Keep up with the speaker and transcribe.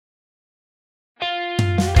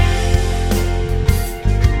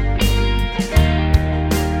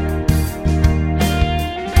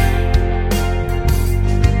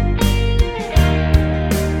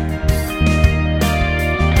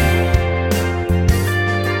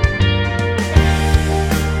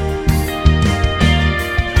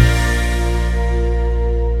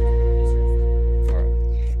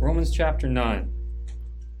9.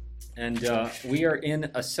 And we are in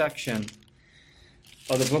a section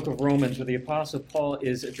of the book of Romans where the Apostle Paul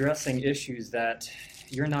is addressing issues that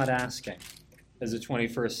you're not asking as a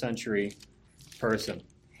 21st century person.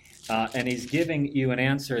 And he's giving you an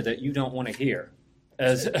answer that you don't want to hear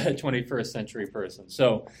as a 21st century person.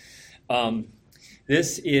 So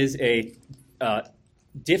this is a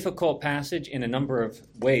difficult passage in a number of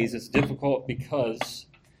ways. It's difficult because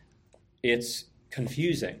it's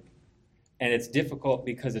confusing, and it's difficult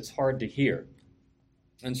because it's hard to hear.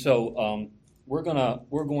 And so we're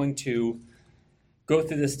going to go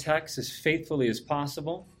through this text as faithfully as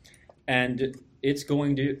possible, and it's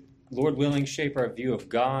going to, Lord willing, shape our view of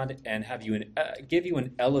God and have you give you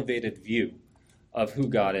an elevated view of who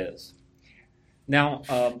God is. Now,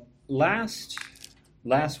 last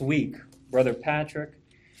week, Brother Patrick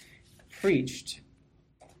preached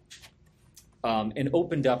and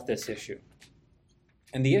opened up this issue.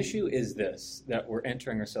 And the issue is this, that we're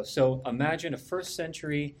entering ourselves. So imagine a first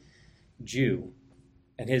century Jew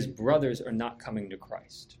and his brothers are not coming to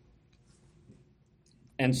Christ.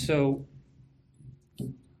 And so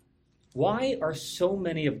why are so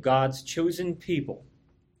many of God's chosen people,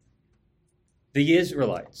 the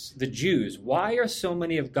Israelites, the Jews, why are so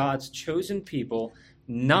many of God's chosen people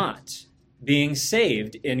not being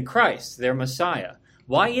saved in Christ, their Messiah?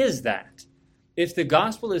 Why is that? If the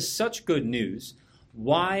gospel is such good news,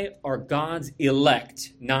 why are God's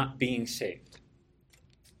elect not being saved?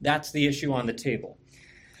 That's the issue on the table.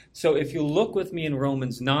 So if you look with me in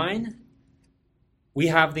Romans 9, we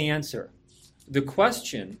have the answer. The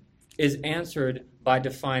question is answered by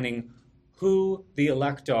defining who the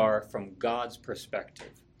elect are from God's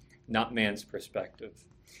perspective, not man's perspective.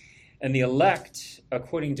 And the elect,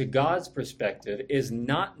 according to God's perspective, is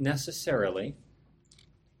not necessarily,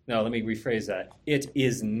 no, let me rephrase that. It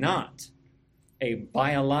is not a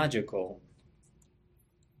biological,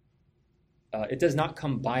 it does not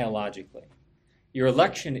come biologically. Your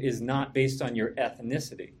election is not based on your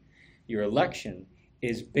ethnicity. Your election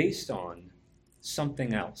is based on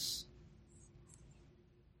something else.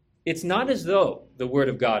 It's not as though the word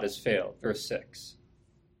of God has failed, verse 6,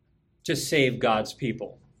 to save God's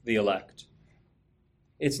people, the elect.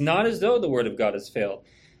 It's not as though the word of God has failed.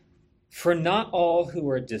 For not all who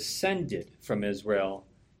are descended from Israel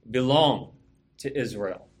belong to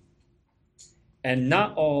Israel. And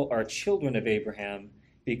not all are children of Abraham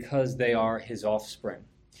because they are his offspring.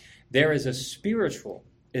 There is a spiritual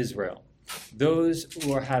Israel. Those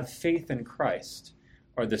who have faith in Christ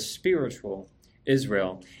are the spiritual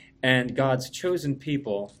Israel. And God's chosen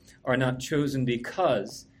people are not chosen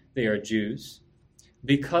because they are Jews,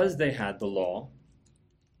 because they had the law,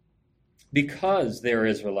 because they are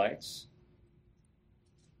Israelites.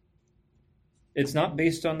 It's not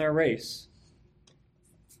based on their race.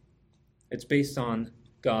 It's based on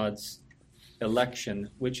God's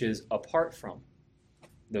election, which is apart from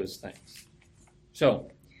those things.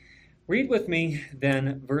 So, read with me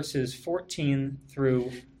then verses 14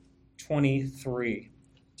 through 23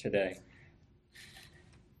 today.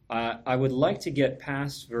 I would like to get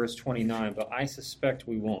past verse 29, but I suspect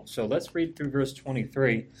we won't. So let's read through verse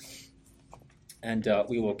 23, and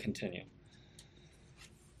we will continue.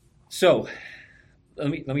 So,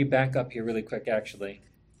 let me back up here really quick, actually,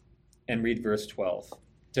 and read verse 12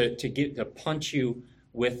 to punch you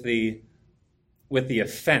with the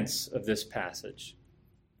offense of this passage.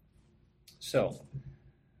 So,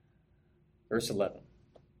 verse 11.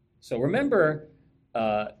 So remember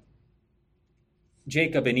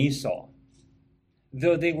Jacob and Esau,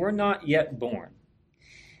 though they were not yet born,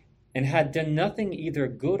 and had done nothing either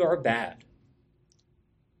good or bad,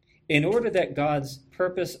 in order that God's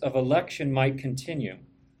purpose of election might continue,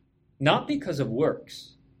 not because of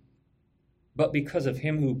works, but because of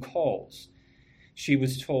him who calls. She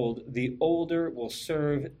was told, the older will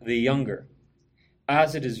serve the younger.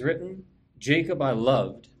 As it is written, Jacob I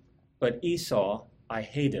loved, but Esau I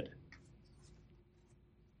hated.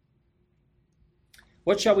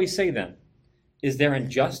 What shall we say then? Is there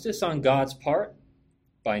injustice on God's part?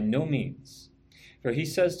 By no means. For he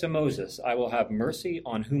says to Moses, I will have mercy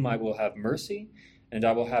on whom I will have mercy, and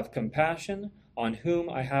I will have compassion on whom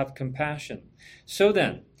I have compassion. So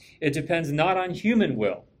then, it depends not on human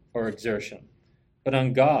will or exertion, but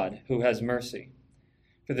on God who has mercy.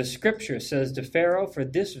 For the scripture says to Pharaoh, for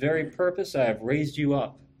this very purpose I have raised you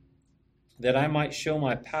up, that I might show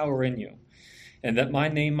my power in you, and that my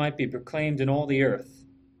name might be proclaimed in all the earth.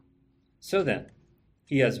 So then,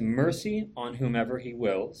 he has mercy on whomever he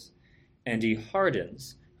wills, and he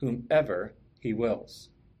hardens whomever he wills.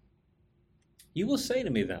 You will say to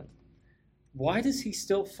me then, why does he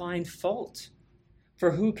still find fault?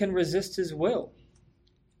 For who can resist his will?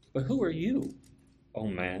 But who are you, O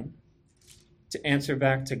man, to answer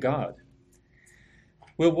back to God?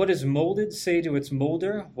 Will what is molded say to its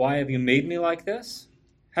molder, why have you made me like this?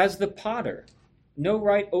 Has the potter no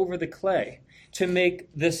right over the clay to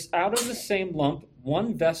make this out of the same lump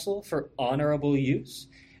one vessel for honorable use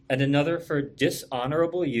and another for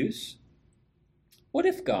dishonorable use? What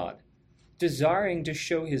if God, desiring to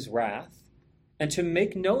show his wrath and to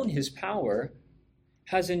make known his power,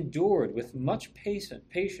 has endured with much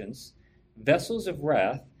patience vessels of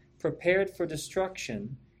wrath prepared for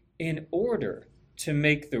destruction, in order to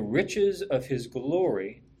make the riches of his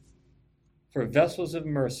glory for vessels of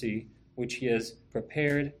mercy, which he has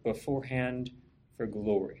prepared beforehand for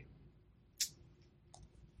glory.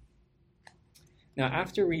 Now,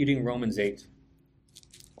 after reading Romans 8,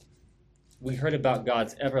 we heard about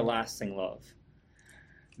God's everlasting love,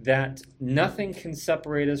 that nothing can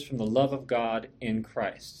separate us from the love of God in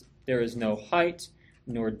Christ. There is no height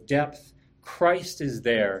nor depth. Christ is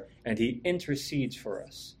there, and he intercedes for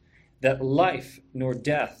us. That life, nor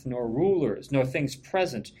death, nor rulers, nor things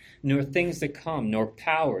present, nor things that come, nor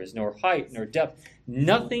powers, nor height, nor depth,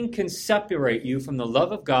 nothing can separate you from the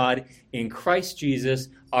love of God in Christ Jesus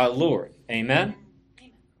our Lord. Amen?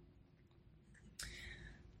 Amen.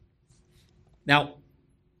 Now,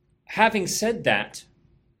 having said that,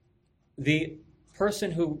 the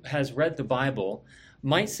person who has read the Bible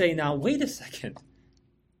might say, now, wait a second.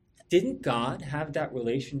 Didn't God have that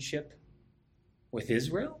relationship with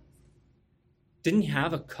Israel? Didn't he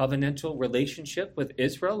have a covenantal relationship with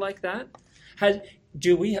Israel like that?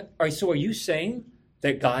 So are you saying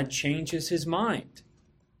that God changes his mind?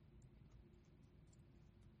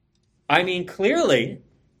 I mean, clearly,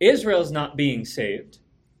 Israel's not being saved.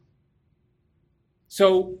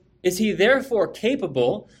 So is he therefore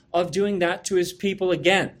capable of doing that to his people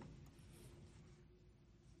again?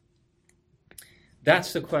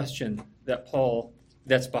 That's the question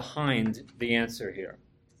that's behind the answer here.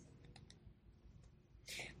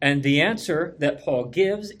 And the answer that Paul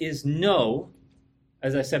gives is no.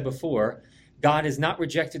 As I said before, God has not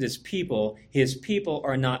rejected his people. His people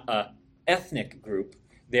are not an ethnic group.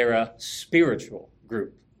 They're a spiritual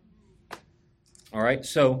group. All right,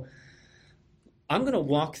 so I'm going to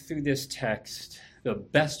walk through this text the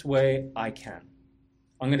best way I can.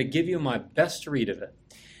 I'm going to give you my best read of it.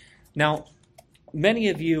 Now, many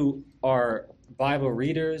of you are Bible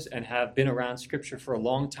readers and have been around Scripture for a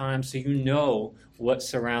long time, so you know what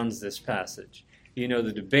surrounds this passage. You know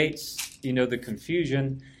the debates, you know the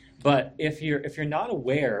confusion, but if you're not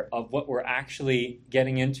aware of what we're actually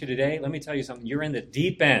getting into today, let me tell you something. You're in the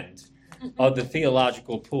deep end of the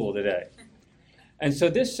theological pool today. And so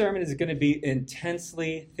this sermon is going to be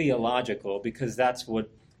intensely theological because that's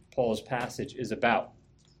what Paul's passage is about.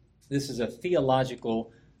 This is a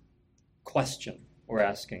theological question we're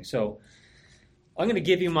asking. So I'm going to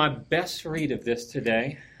give you my best read of this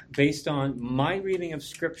today based on my reading of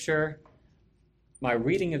Scripture, my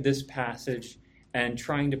reading of this passage, and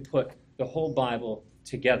trying to put the whole Bible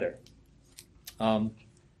together.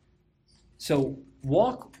 So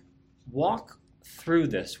walk through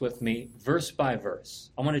this with me verse by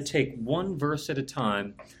verse. I want to take one verse at a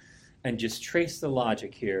time and just trace the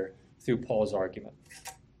logic here through Paul's argument.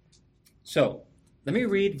 So let me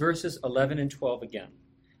read verses 11 and 12 again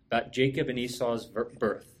about Jacob and Esau's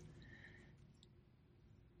birth.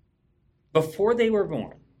 Before they were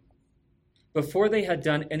born, before they had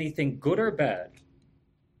done anything good or bad,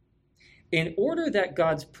 in order that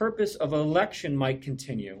God's purpose of election might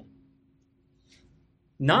continue,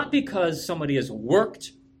 not because somebody has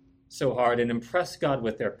worked so hard and impressed God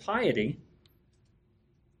with their piety,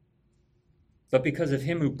 but because of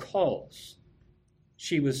him who calls.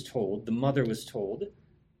 She was told, the mother was told,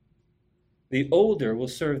 the older will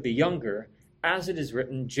serve the younger, as it is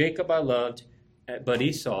written, Jacob I loved, but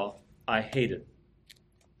Esau I hated.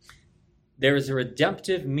 There is a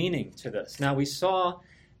redemptive meaning to this. Now we saw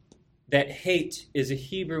that hate is a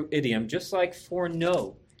Hebrew idiom, just like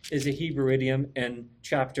foreknow is a Hebrew idiom in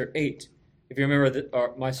chapter 8. If you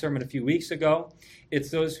remember my sermon a few weeks ago, it's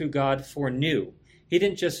those who God foreknew. He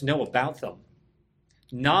didn't just know about them.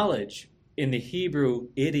 Knowledge in the Hebrew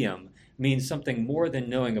idiom means something more than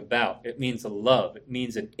knowing about. It means a love. It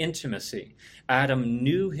means an intimacy. Adam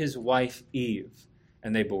knew his wife Eve,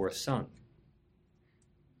 and they bore a son.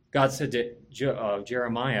 God said to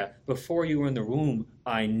Jeremiah, before you were in the womb,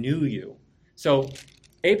 I knew you. So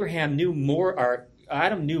Adam knew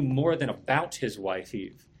more than about his wife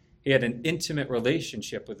Eve. He had an intimate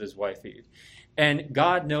relationship with his wife Eve. And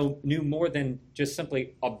God knew more than just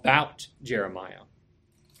simply about Jeremiah.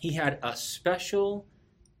 He had a special,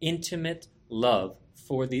 intimate love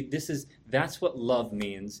that's what love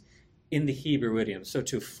means in the Hebrew idiom. So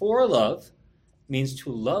to forelove means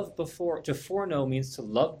to love before, to foreknow means to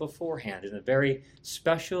love beforehand in a very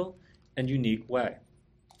special and unique way.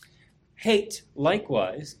 Hate,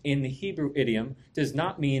 likewise, in the Hebrew idiom, does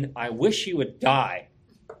not mean I wish you would die.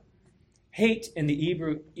 Hate in the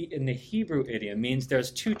Hebrew idiom means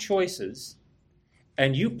there's two choices,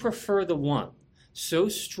 and you prefer the one so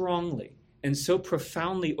strongly and so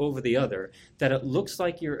profoundly over the other that it looks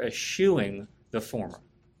like you're eschewing the former.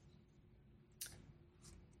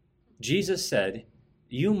 Jesus said,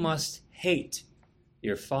 you must hate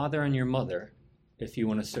your father and your mother if you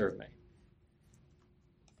want to serve me.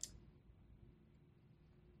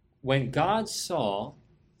 When God saw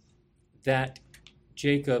that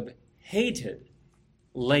Jacob hated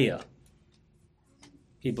Leah,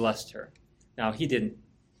 he blessed her. Now, he didn't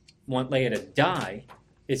want Leah to die,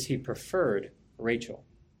 he preferred Rachel.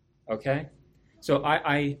 Okay? So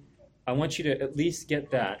I want you to at least get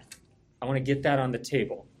that. I want to get that on the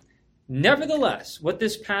table. Nevertheless, what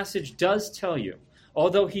this passage does tell you,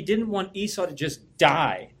 although he didn't want Esau to just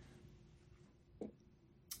die,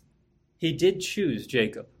 he did choose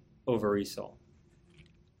Jacob over Esau.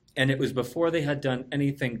 And it was before they had done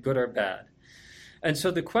anything good or bad. And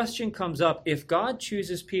so the question comes up, if God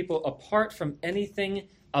chooses people apart from anything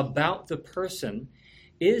about the person,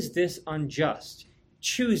 is this unjust?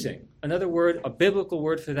 Choosing, another word, a biblical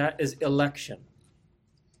word for that is election.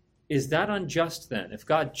 Is that unjust then? If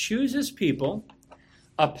God chooses people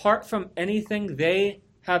apart from anything they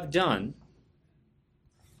have done,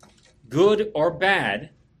 good or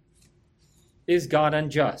bad, is God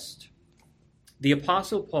unjust? The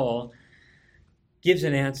Apostle Paul gives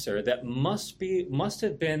an answer that must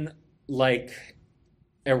have been like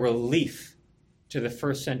a relief to the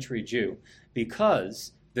first century Jew,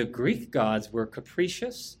 because the Greek gods were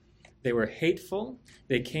capricious, they were hateful,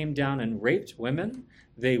 they came down and raped women,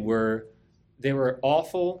 they were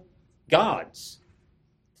awful gods.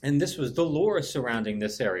 And this was the lore surrounding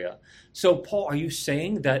this area. So Paul, are you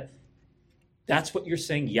saying that that's what you're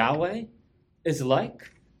saying Yahweh is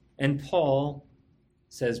like? And Paul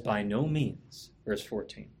says, by no means, verse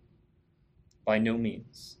 14. By no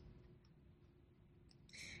means.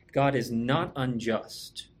 God is not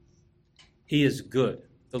unjust. He is good.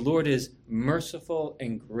 The Lord is merciful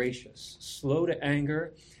and gracious, slow to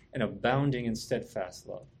anger and abounding in steadfast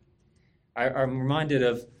love. I'm reminded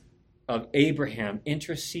of Abraham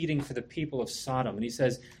interceding for the people of Sodom. And he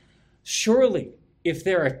says, surely if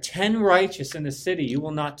there are 10 righteous in the city, you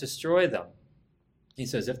will not destroy them. He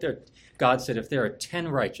says, God said, if there are 10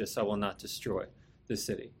 righteous, I will not destroy the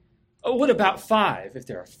city. Oh, what about 5? If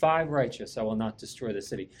there are 5 righteous, I will not destroy the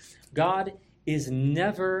city. God is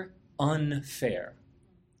never unfair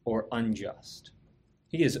or unjust.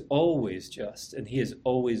 He is always just and he is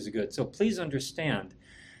always good. So please understand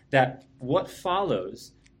that what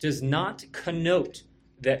follows does not connote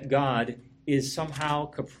that God is somehow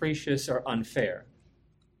capricious or unfair.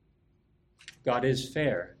 God is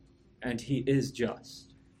fair and he is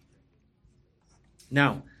just.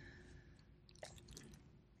 Now,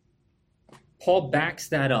 Paul backs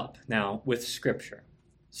that up now with Scripture.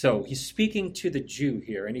 So he's speaking to the Jew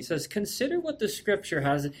here, and he says, consider what the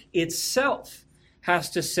Scripture itself has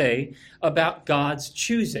to say about God's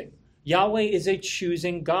choosing. Yahweh is a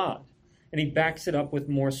choosing God, and he backs it up with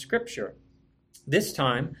more Scripture. This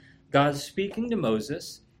time, God's speaking to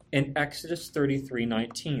Moses in Exodus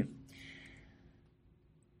 33:19.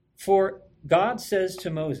 For God says to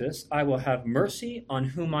Moses, I will have mercy on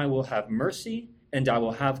whom I will have mercy, and I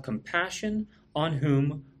will have compassion on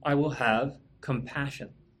whom I will have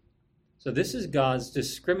compassion. So this is God's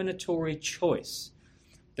discriminatory choice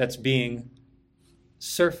that's being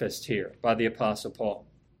surfaced here by the Apostle Paul.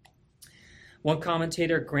 One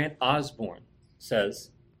commentator, Grant Osborne,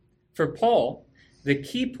 says, for Paul, the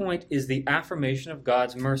key point is the affirmation of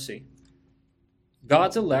God's mercy.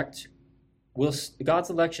 God's election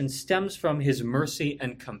stems from his mercy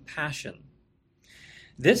and compassion.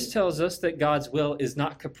 This tells us that God's will is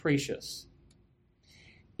not capricious.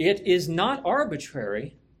 It is not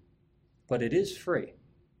arbitrary, but it is free.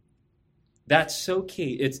 That's so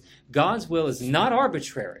key. God's will is not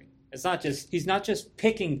arbitrary. He's not just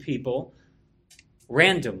picking people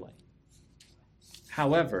randomly.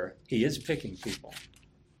 However, he is picking people.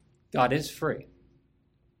 God is free.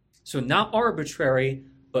 So not arbitrary,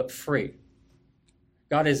 but free.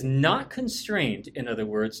 God is not constrained, in other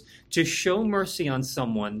words, to show mercy on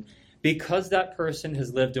someone because that person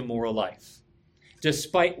has lived a moral life,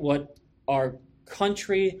 despite what our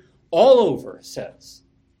country all over says.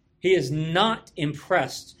 He is not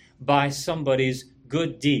impressed by somebody's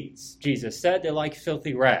good deeds. Jesus said they're like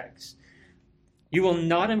filthy rags. You will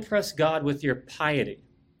not impress God with your piety,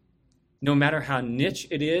 no matter how niche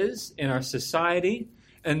it is in our society.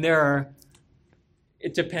 And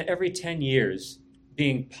it depends, every 10 years,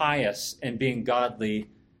 being pious and being godly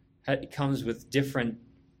comes with different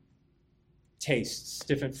tastes,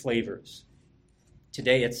 different flavors.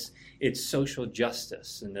 Today it's social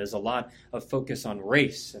justice, and there's a lot of focus on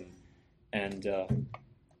race and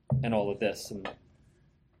all of this. And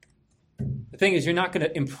the thing is, you're not going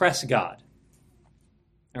to impress God,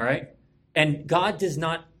 all right? And God does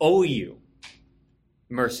not owe you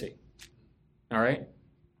mercy, all right?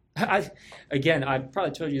 I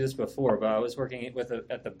probably told you this before, but I was working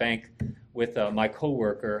at the bank with my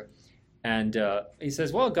coworker, and he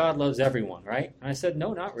says, "Well, God loves everyone, right?" And I said,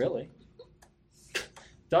 "No, not really.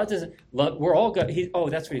 God doesn't love. We're all God."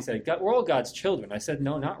 That's what he said. We're all God's children. I said,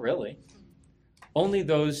 "No, not really. Only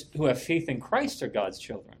those who have faith in Christ are God's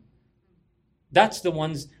children. That's the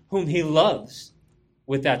ones whom He loves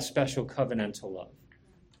with that special covenantal love."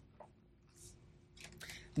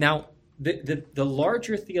 Now, the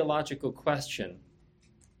larger theological question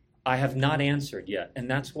I have not answered yet, and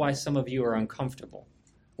that's why some of you are uncomfortable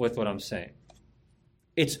with what I'm saying.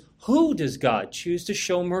 It's who does God choose to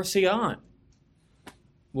show mercy on?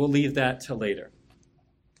 We'll leave that till later.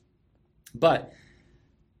 But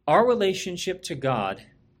our relationship to God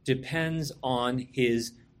depends on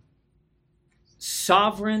His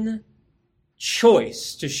sovereign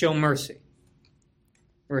choice to show mercy.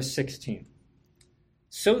 Verse 16.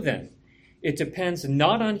 So then, it depends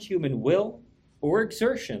not on human will or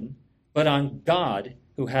exertion, but on God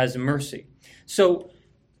who has mercy. So,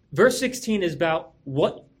 verse 16 is about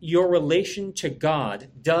what your relation to God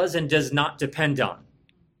does and does not depend on.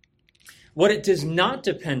 What it does not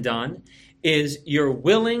depend on is your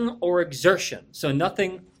willing or exertion. So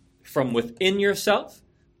nothing from within yourself,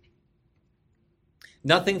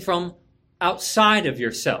 nothing from outside of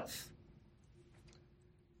yourself.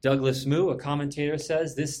 Douglas Moo, a commentator,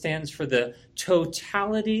 says this stands for the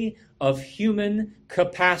totality of human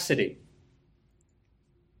capacity.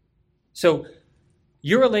 So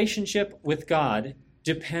your relationship with God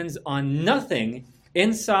depends on nothing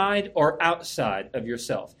inside or outside of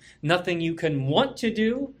yourself. Nothing you can want to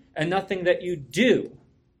do and nothing that you do.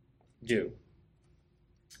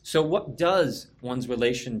 So what does one's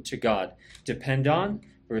relation to God depend on?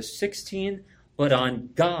 Verse 16, but on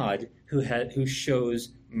God who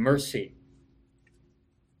shows mercy.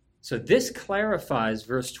 So this clarifies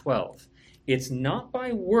verse 12. It's not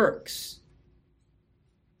by works,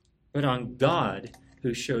 but on God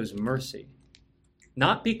who shows mercy.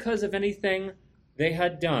 Not because of anything they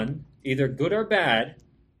had done, either good or bad,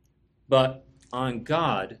 but on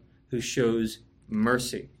God who shows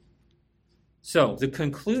mercy. So the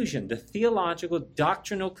conclusion, the theological,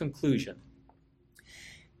 doctrinal conclusion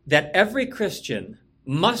that every Christian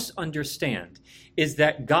must understand is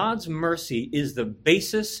that God's mercy is the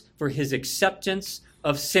basis for His acceptance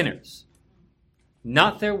of sinners,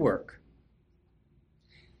 not their work.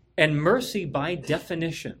 And mercy, by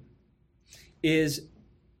definition, is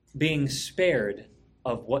being spared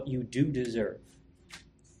of what you do deserve.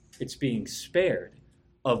 It's being spared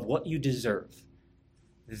of what you deserve.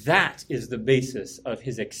 That is the basis of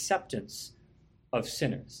His acceptance of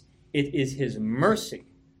sinners. It is His mercy,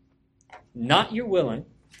 not your willing,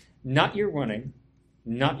 not your running,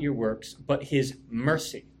 not your works, but His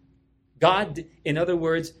mercy. God, in other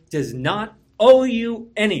words, does not owe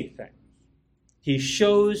you anything. He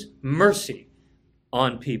shows mercy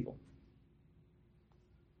on people.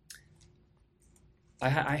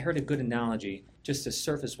 I heard a good analogy just to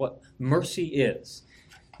surface what mercy is.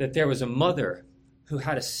 That there was a mother who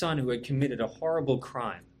had a son who had committed a horrible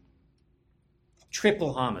crime.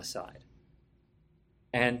 Triple homicide.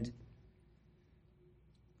 And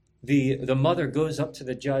the mother goes up to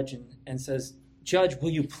the judge and says, "Judge, will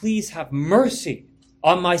you please have mercy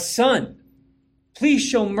on my son? Please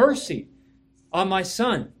show mercy on my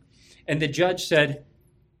son." And the judge said,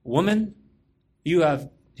 "Woman,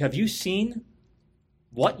 have you seen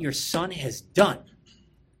what your son has done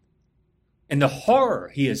and the horror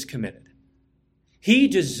he has committed? He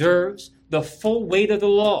deserves the full weight of the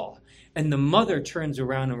law." And the mother turns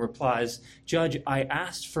around and replies, "Judge, I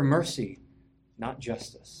asked for mercy, not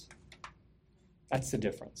justice." That's the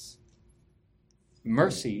difference.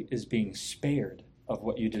 Mercy is being spared of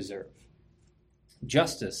what you deserve.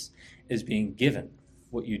 Justice is being given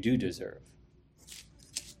what you do deserve.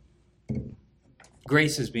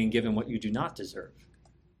 Grace is being given what you do not deserve.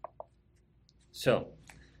 So,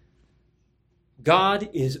 God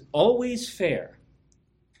is always fair.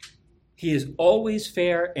 He is always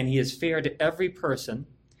fair, and he is fair to every person.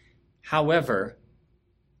 However,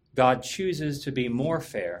 God chooses to be more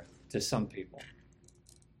fair to some people.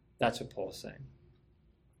 That's what Paul's saying.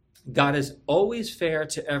 God is always fair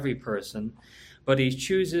to every person, but he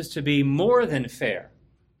chooses to be more than fair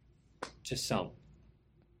to some.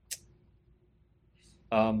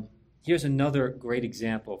 Here's another great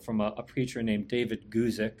example from a preacher named David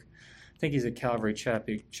Guzik. I think he's a Calvary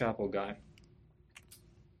Chapel guy.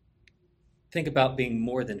 Think about being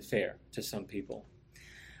more than fair to some people.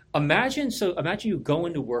 Imagine you go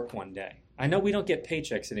into work one day. I know we don't get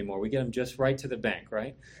paychecks anymore. We get them just right to the bank,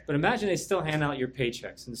 right? But imagine they still hand out your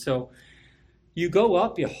paychecks. And so you go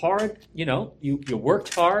up, you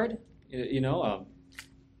worked hard,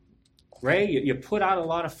 Ray, you put out a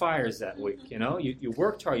lot of fires that week, you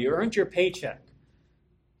worked hard, you earned your paycheck,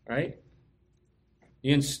 right?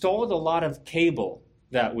 You installed a lot of cable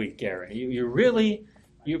that week, Gary.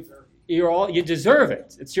 You deserve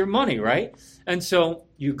it. It's your money, right? And so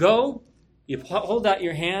you go, you hold out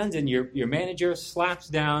your hand, and your manager slaps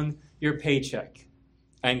down your paycheck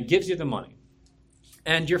and gives you the money.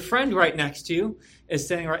 And your friend right next to you is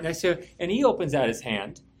standing right next to you, and he opens out his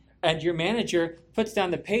hand, and your manager puts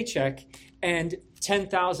down the paycheck and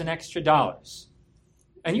 $10,000 extra dollars.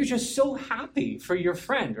 And you're just so happy for your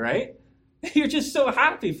friend, right? You're just so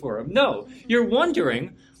happy for him. No, you're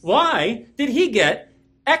wondering, why did he get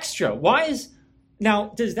extra?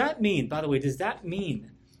 Now, does that mean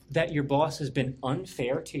that your boss has been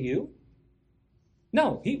unfair to you?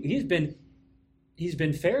 No, he's been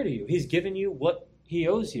fair to you. He's given you what he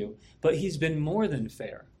owes you, but he's been more than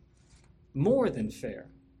fair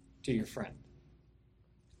to your friend.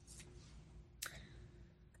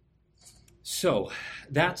 So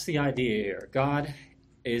that's the idea here. God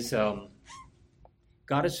is fair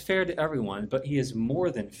to everyone, but he is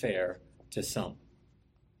more than fair to some.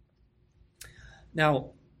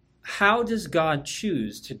 Now, how does God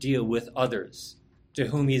choose to deal with others to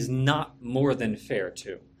whom he's not more than fair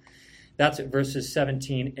to? That's what verses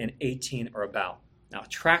 17 and 18 are about. Now,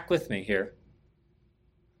 track with me here.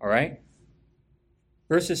 All right?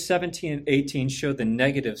 Verses 17 and 18 show the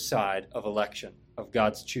negative side of election, of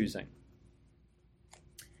God's choosing.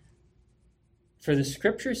 For the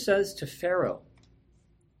scripture says to Pharaoh,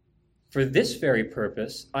 "For this very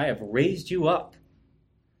purpose I have raised you up,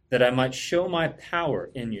 that I might show my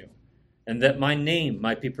power in you, and that my name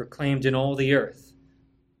might be proclaimed in all the earth."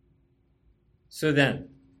 So then,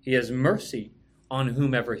 he has mercy on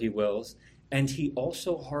whomever he wills, and he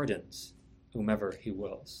also hardens whomever he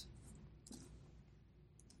wills.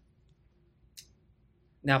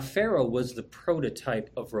 Now, Pharaoh was the prototype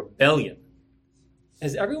of rebellion.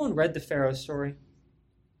 Has everyone read the Pharaoh story?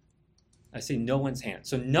 I see no one's hand.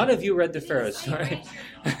 So none of you read the Pharaoh story.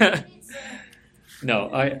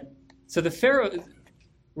 No. So the Pharaoh,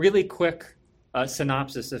 really quick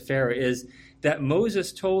synopsis of Pharaoh is that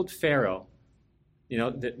Moses told Pharaoh,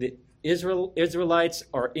 the Israelites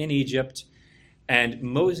are in Egypt, and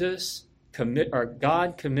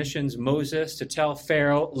God commissions Moses to tell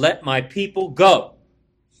Pharaoh, "Let my people go."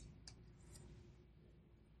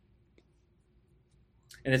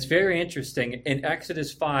 And it's very interesting. In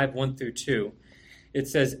Exodus 5, 1 through 2, it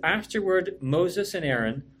says, "Afterward, Moses and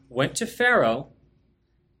Aaron went to Pharaoh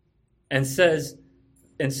and said,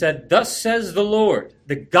 Thus says the Lord,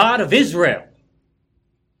 the God of Israel,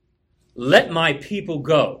 let my people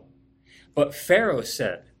go. But Pharaoh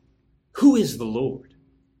said, Who is the Lord,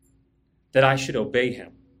 that I should obey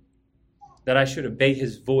him, that I should obey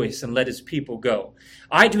his voice and let his people go?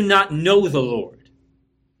 I do not know the Lord.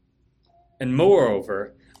 And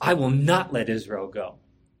moreover, I will not let Israel go."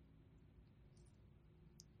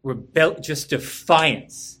 Just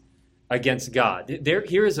defiance against God.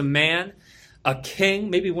 Here is a man, a king,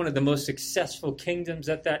 maybe one of the most successful kingdoms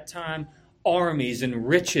at that time, armies and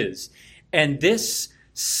riches. And this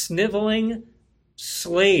sniveling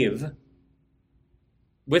slave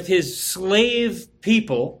with his slave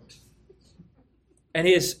people and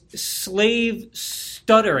his slave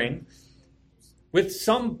stuttering, with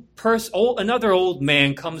another old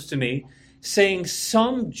man comes to me saying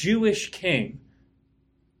some Jewish king,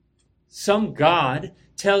 some God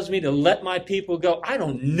tells me to let my people go. I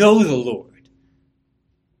don't know the Lord.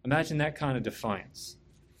 Imagine that kind of defiance.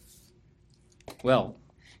 Well,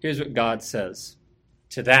 here's what God says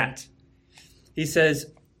to that. He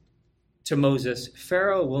says to Moses,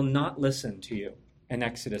 "Pharaoh will not listen to you," in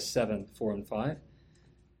Exodus 7, 4 and 5.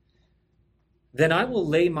 "Then I will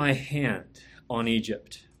lay my hand on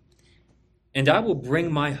Egypt, and I will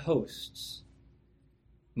bring my hosts,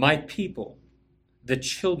 my people, the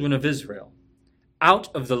children of Israel,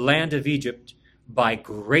 out of the land of Egypt by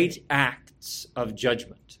great acts of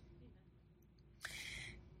judgment.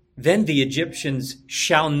 Then the Egyptians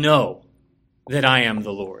shall know that I am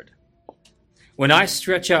the Lord, when I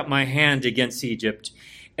stretch out my hand against Egypt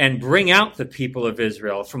and bring out the people of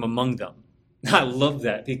Israel from among them. I love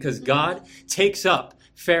that, because God takes up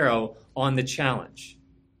Pharaoh on the challenge.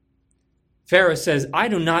 Pharaoh says, I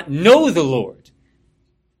do not know the Lord.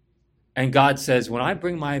 And God says, when I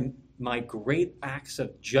bring my great acts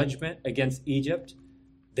of judgment against Egypt,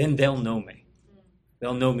 then they'll know me.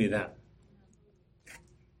 They'll know me then.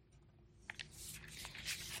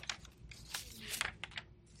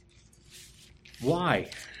 Why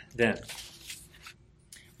then?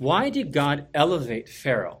 Why did God elevate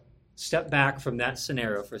Pharaoh? Step back from that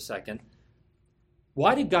scenario for a second.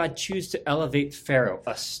 Why did God choose to elevate Pharaoh,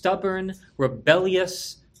 a stubborn,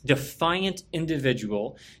 rebellious, defiant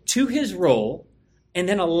individual, to his role, and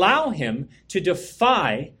then allow him to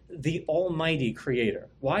defy the Almighty Creator?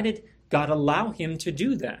 Why did God allow him to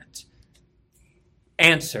do that?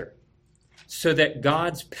 Answer: so that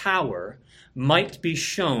God's power might be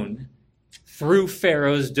shown through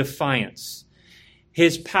Pharaoh's defiance,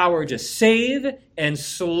 his power to save and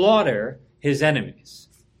slaughter his enemies.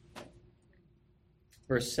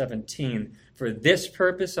 Verse 17, for this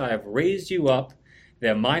purpose I have raised you up,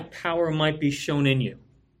 that my power might be shown in you.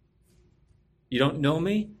 You don't know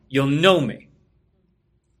me? You'll know me.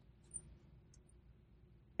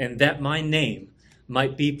 And that my name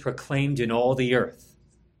might be proclaimed in all the earth.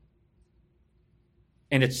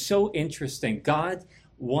 And it's so interesting. God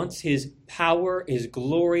wants his power, his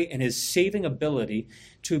glory, and his saving ability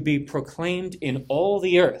to be proclaimed in all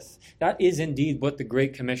the earth. That is indeed what the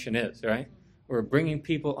Great Commission is, right? We're bringing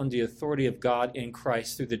people under the authority of God in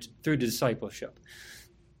Christ through discipleship.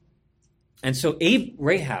 And so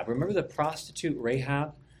Rahab, remember the prostitute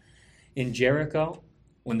Rahab in Jericho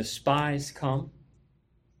when the spies come?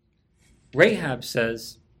 Rahab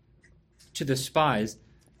says to the spies,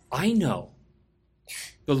 I know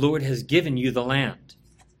the Lord has given you the land,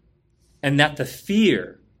 and that the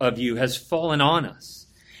fear of you has fallen on us,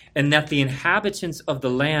 and that the inhabitants of the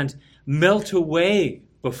land melt away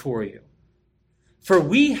before you. For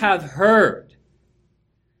we have heard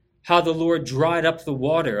how the Lord dried up the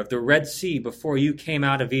water of the Red Sea before you came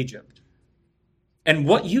out of Egypt, and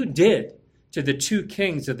what you did to the two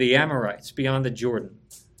kings of the Amorites beyond the Jordan,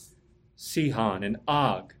 Sihon and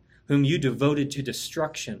Og, whom you devoted to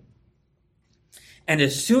destruction. And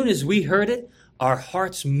as soon as we heard it, our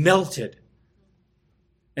hearts melted,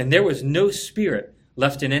 and there was no spirit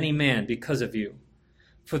left in any man because of you.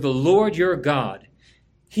 For the Lord your God,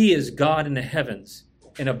 he is God in the heavens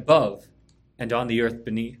and above and on the earth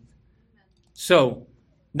beneath. So,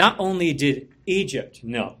 not only did Egypt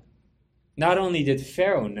know, not only did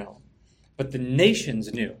Pharaoh know, but the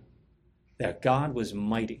nations knew that God was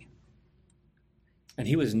mighty. And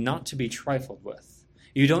he was not to be trifled with.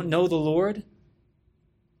 You don't know the Lord?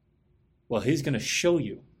 Well, he's going to show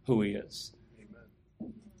you who he is.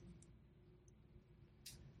 Amen.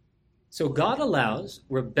 So God allows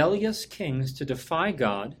rebellious kings to defy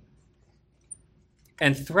God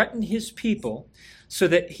and threaten his people so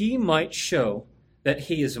that he might show that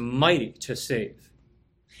he is mighty to save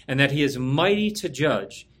and that he is mighty to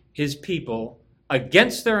judge his people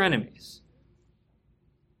against their enemies.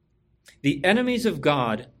 The enemies of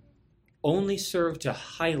God only serve to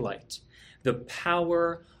highlight the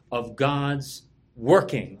power of God's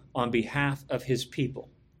working on behalf of his people.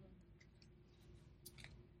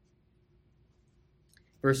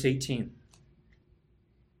 Verse 18.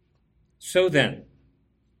 So then,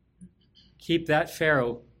 keep that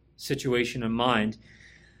Pharaoh situation in mind.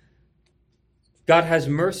 God has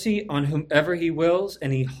mercy on whomever he wills,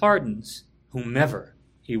 and he hardens whomever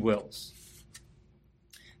he wills.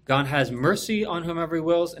 God has mercy on whomever he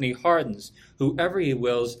wills, and he hardens whoever he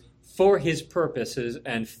wills for his purposes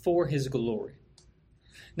and for his glory.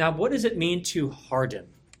 Now, what does it mean to harden?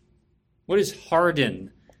 What does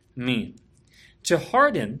harden mean? To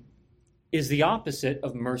harden is the opposite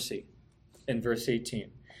of mercy in verse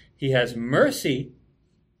 18. He has mercy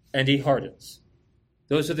and he hardens.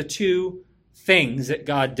 Those are the two things that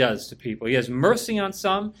God does to people. He has mercy on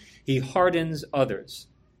some, he hardens others.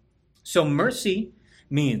 So mercy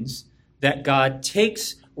means that God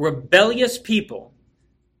takes rebellious people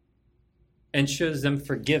and shows them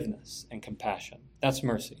forgiveness and compassion. That's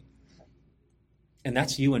mercy. And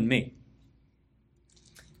that's you and me.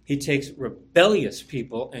 He takes rebellious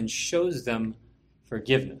people and shows them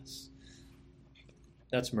forgiveness.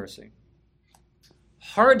 That's mercy.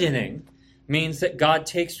 Hardening means that God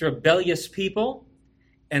takes rebellious people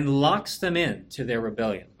and locks them into their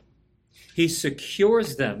rebellion. He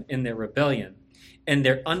secures them in their rebellion and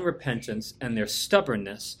their unrepentance and their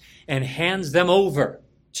stubbornness and hands them over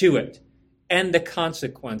to it and the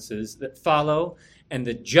consequences that follow and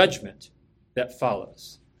the judgment that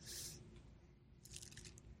follows.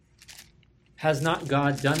 Has not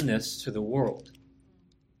God done this to the world?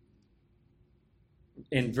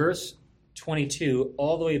 In verse 22,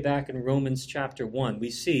 all the way back in Romans chapter 1,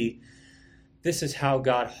 we see this is how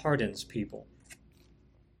God hardens people.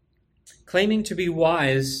 Claiming to be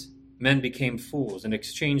wise, men became fools and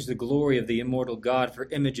exchanged the glory of the immortal God for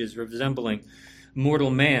images resembling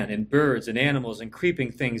mortal man and birds and animals and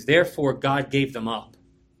creeping things. Therefore, God gave them up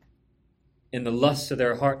in the lusts of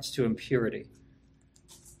their hearts to impurity,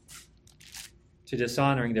 to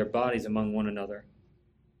dishonoring their bodies among one another.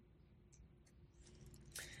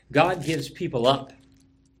 God gives people up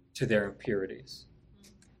to their impurities.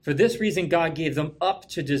 For this reason, God gave them up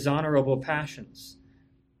to dishonorable passions.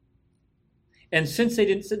 And since they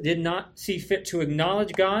did not see fit to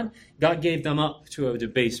acknowledge God, God gave them up to a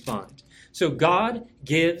debased mind. So God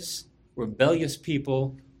gives rebellious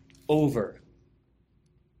people over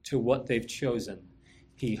to what they've chosen.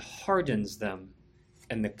 He hardens them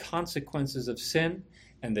and the consequences of sin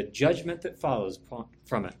and the judgment that follows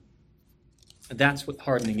from it. That's what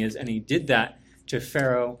hardening is, and he did that to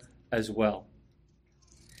Pharaoh as well.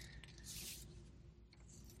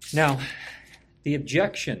 Now, the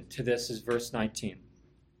objection to this is verse 19.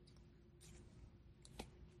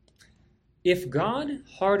 If God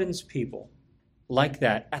hardens people like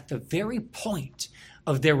that at the very point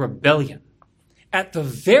of their rebellion, so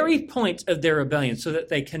that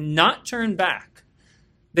they cannot turn back,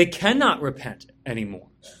 they cannot repent anymore.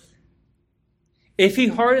 If he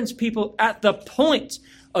hardens people at the point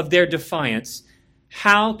of their defiance,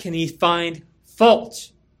 how can he find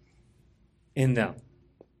fault in them?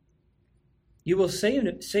 You will say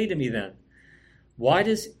to me then, why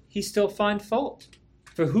does he still find fault?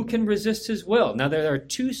 For who can resist his will? Now there are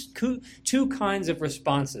two kinds of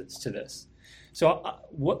responses to this. So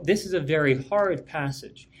this is a very hard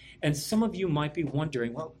passage. And some of you might be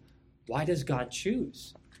wondering, well, why does God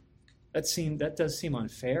choose? That does seem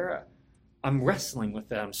unfair. I'm wrestling with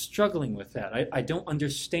that. I'm struggling with that. I don't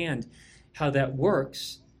understand how that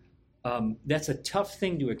works. That's a tough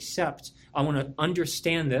thing to accept. I want to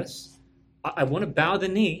understand this. I want to bow the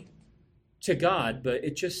knee to God, but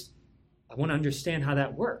I want to understand how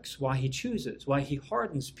that works, why he chooses, why he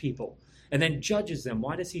hardens people, and then judges them.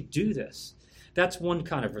 Why does he do this? That's one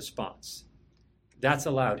kind of response. That's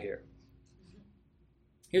allowed here.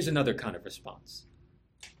 Here's another kind of response.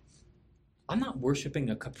 I'm not worshiping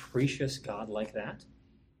a capricious God like that.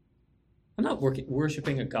 I'm not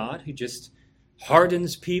worshiping a God who just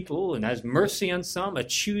hardens people and has mercy on some, a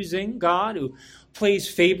choosing God who plays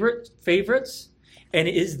favorites. And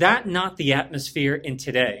is that not the atmosphere in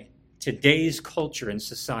today's culture and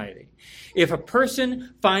society? If a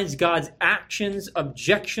person finds God's actions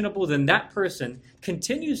objectionable, then that person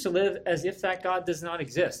continues to live as if that God does not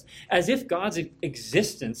exist, as if God's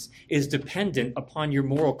existence is dependent upon your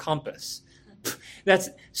moral compass.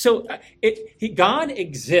 God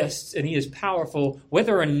exists and he is powerful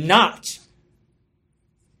whether or not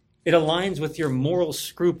it aligns with your moral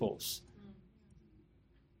scruples.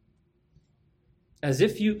 As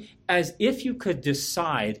if you could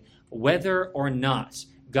decide whether or not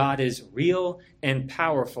God is real and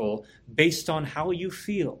powerful based on how you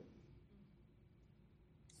feel.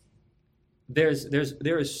 There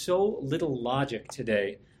is so little logic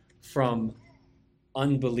today from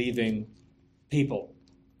unbelieving people.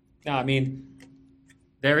 Now, I mean,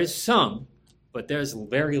 there is some, but there's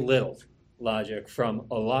very little logic from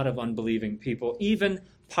a lot of unbelieving people, even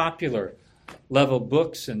popular level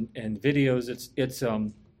books and videos.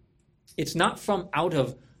 It's not from out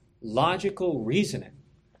of logical reasoning.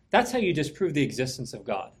 That's how you disprove the existence of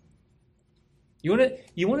God. You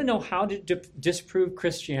want to know how to disprove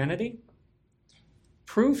Christianity?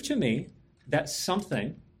 Prove to me that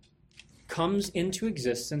something comes into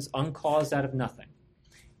existence uncaused out of nothing.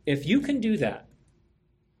 If you can do that,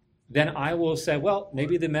 then I will say, well,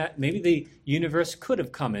 maybe the universe could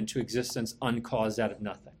have come into existence uncaused out of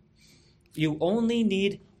nothing. You only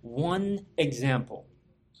need one example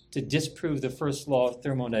to disprove the first law of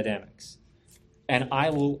thermodynamics. And I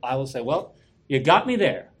will say, well, you got me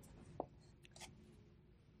there.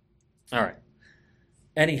 All right.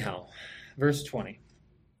 Anyhow, verse 20.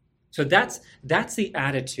 So that's the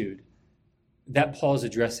attitude that Paul's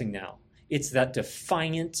addressing now. It's that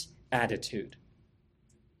defiant attitude.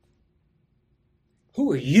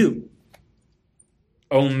 Who are you,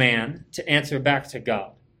 O man, to answer back to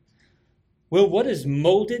God? Will what is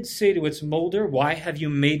molded say to its molder, why have you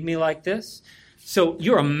made me like this? So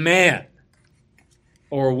you're a man.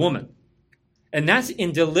 or a woman. And that's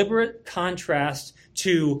in deliberate contrast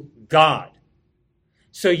to God.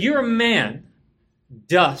 So you're a man,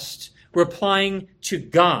 dust, replying to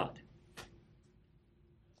God.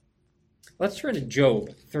 Let's turn to Job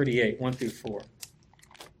 38, 1 through 4.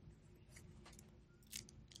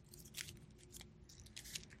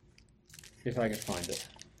 See if I can find it.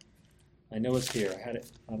 I know it's here.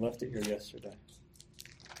 I left it here yesterday.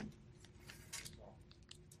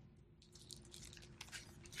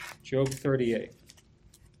 Job 38.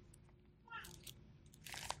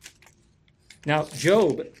 Now,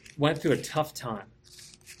 Job went through a tough time.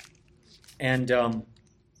 And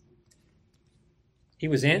he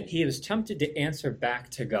was tempted to answer back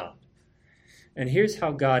to God. And here's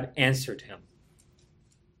how God answered him.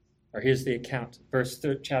 Or here's the account,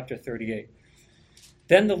 chapter 38.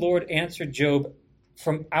 Then the Lord answered Job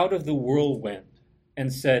from out of the whirlwind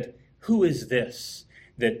and said, "Who is this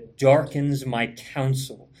that darkens my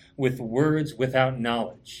counsel with words without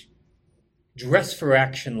knowledge? Dress for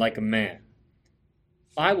action like a man.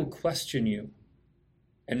 I will question you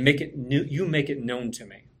and you make it known to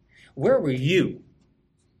me. Where were you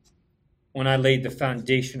when I laid the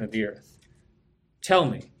foundation of the earth? Tell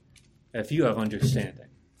me if you have understanding."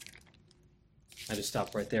 I just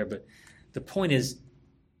stop right there, but the point is,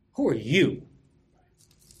 who are you?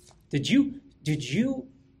 Did you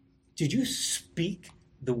speak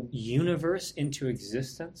the universe into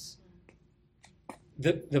existence?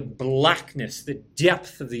 The blackness, the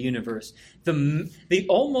depth of the universe, the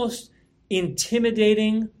almost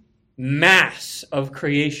intimidating mass of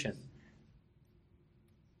creation.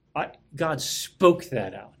 God spoke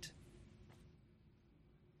that out.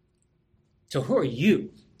 So who are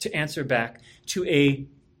you to answer back to a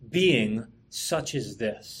being such as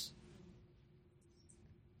this,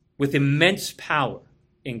 with immense power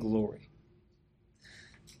and glory?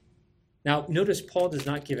 Now, notice Paul does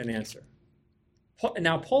not give an answer.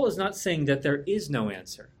 Now, Paul is not saying that there is no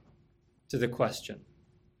answer to the question,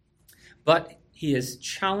 but he is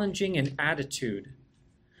challenging an attitude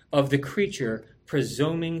of the creature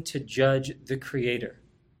presuming to judge the Creator.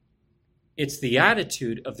 It's the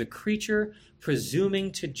attitude of the creature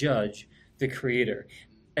presuming to judge the Creator.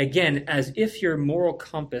 Again, as if your moral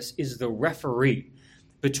compass is the referee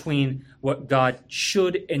between what God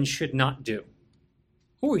should and should not do.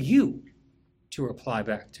 Who are you to reply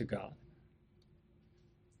back to God?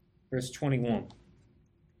 Verse 21.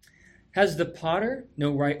 Has the potter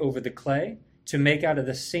no right over the clay to make out of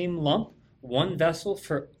the same lump one vessel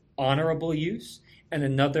for honorable use and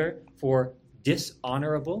another for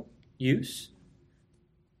dishonorable use?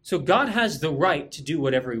 So God has the right to do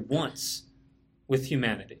whatever he wants with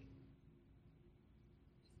humanity.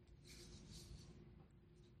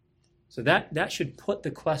 So that should put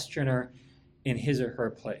the questioner in his or her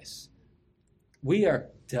place. We are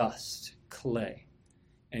dust, clay,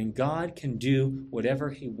 and God can do whatever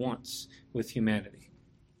he wants with humanity.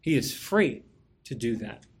 He is free to do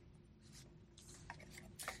that.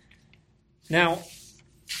 Now,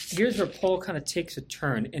 here's where Paul kind of takes a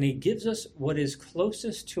turn, and he gives us what is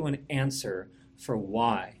closest to an answer for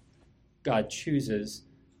why God chooses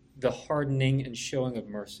the hardening and showing of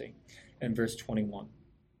mercy in verse 21.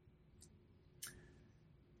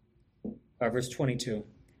 Verse 22.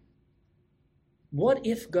 What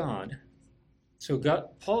if God,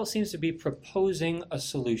 Paul seems to be proposing a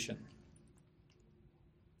solution.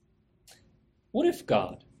 What if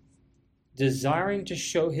God, desiring to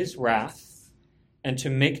show his wrath and to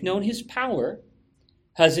make known his power,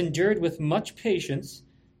 has endured with much patience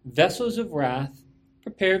vessels of wrath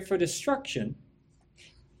prepared for destruction,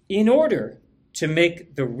 in order to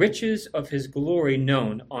make the riches of his glory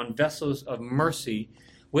known on vessels of mercy,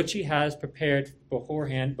 which he has prepared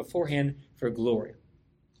beforehand for glory?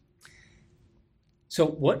 So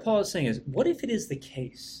what Paul is saying is, what if it is the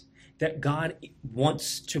case that God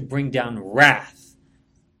wants to bring down wrath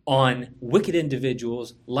on wicked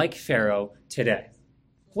individuals like Pharaoh today?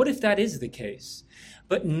 What if that is the case?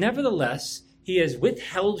 But nevertheless, he has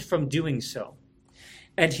withheld from doing so.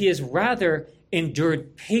 And he has rather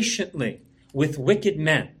endured patiently with wicked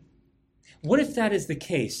men. What if that is the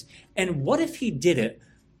case? And what if he did it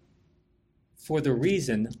for the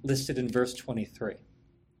reason listed in verse 23?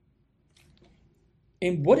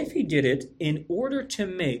 And what if he did it in order to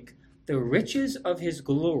make the riches of his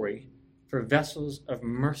glory for vessels of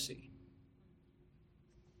mercy?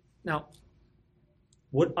 Now,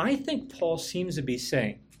 what I think Paul seems to be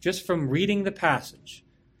saying, just from reading the passage,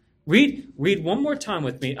 read one more time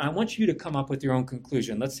with me. I want you to come up with your own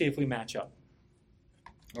conclusion. Let's see if we match up.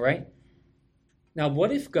 All right? Now,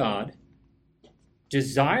 what if God,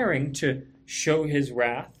 desiring to show his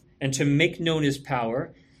wrath and to make known his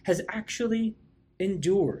power, has actually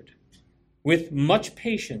endured with much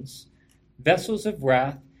patience vessels of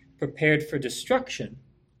wrath prepared for destruction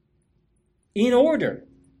in order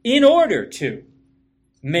to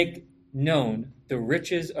make known the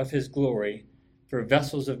riches of his glory for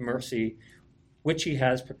vessels of mercy, which he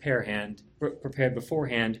has prepared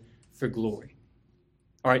beforehand for glory.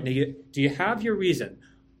 All right, now do you have your reason?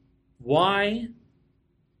 Why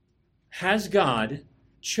has God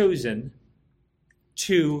chosen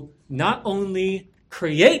to not only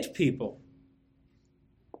create people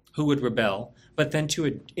who would rebel, but then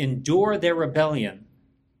to endure their rebellion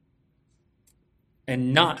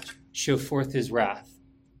and not show forth his wrath?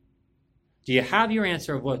 Do you have your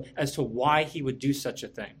answer as to why he would do such a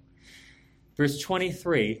thing? Verse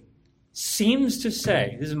 23 seems to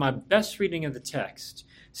say, this is my best reading of the text,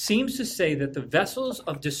 seems to say that the vessels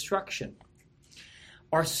of destruction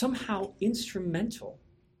are somehow instrumental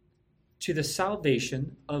to the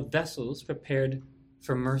salvation of vessels prepared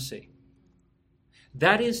for mercy.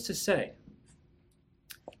 That is to say,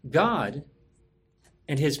 God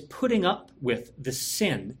and his putting up with the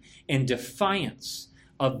sin and defiance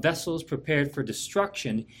of vessels prepared for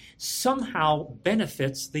destruction somehow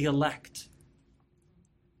benefits the elect.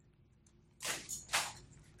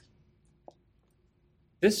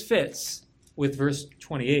 This fits with verse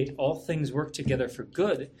 28, all things work together for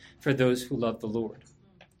good for those who love the Lord.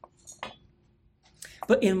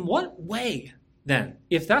 But in what way, then,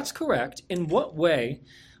 if that's correct, in what way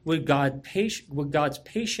would God's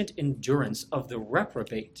patient endurance of the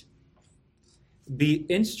reprobate be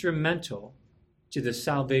instrumental to the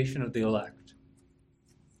salvation of the elect?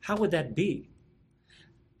 How would that be?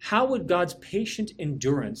 How would God's patient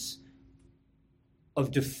endurance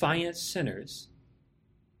of defiant sinners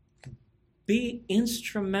be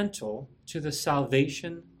instrumental to the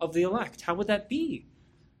salvation of the elect? How would that be?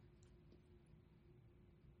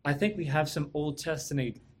 I think we have some Old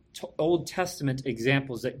Testament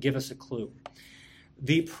examples that give us a clue.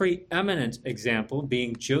 The preeminent example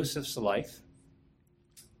being Joseph's life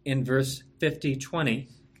in verse 50-20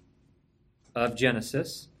 of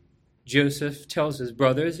Genesis. Joseph tells his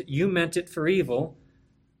brothers, "You meant it for evil,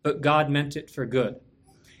 but God meant it for good."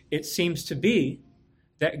 It seems to be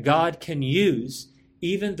that God can use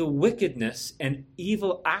even the wickedness and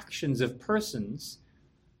evil actions of persons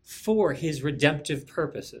for his redemptive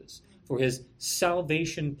purposes, for his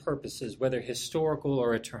salvation purposes, whether historical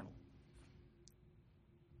or eternal.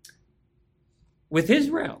 With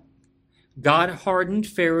Israel, God hardened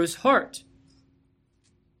Pharaoh's heart,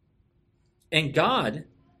 and God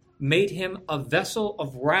made him a vessel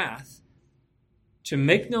of wrath to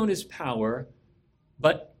make known his power,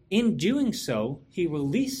 but in doing so, he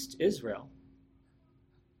released Israel.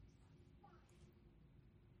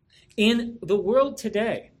 In the world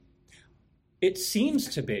today, it seems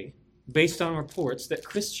to be, based on reports, that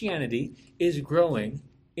Christianity is growing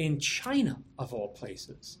in China, of all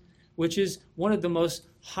places, which is one of the most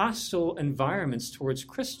hostile environments towards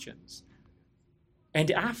Christians,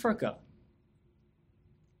 and Africa,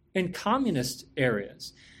 and communist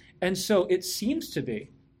areas. And so it seems to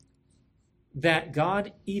be that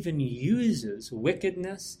God even uses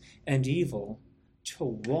wickedness and evil to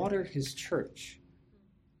water his church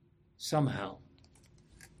somehow.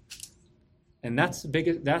 And that's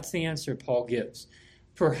the answer Paul gives.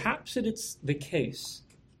 Perhaps it's the case,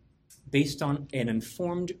 based on an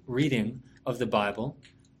informed reading of the Bible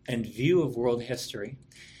and view of world history,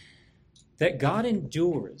 that God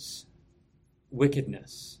endures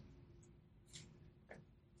wickedness.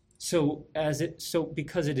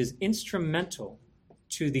 Because it is instrumental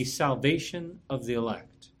to the salvation of the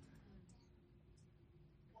elect.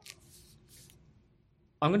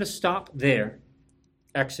 I'm going to stop there,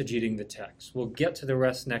 exegeting the text. We'll get to the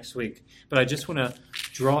rest next week, but I just want to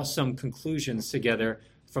draw some conclusions together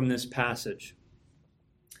from this passage.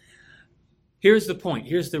 Here's the point.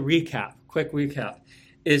 Here's the recap, quick recap,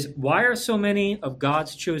 is why are so many of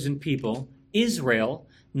God's chosen people, Israel,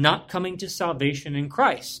 not coming to salvation in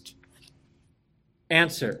Christ?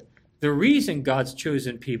 Answer: the reason God's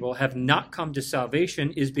chosen people have not come to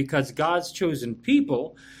salvation is because God's chosen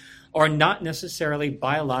people are not necessarily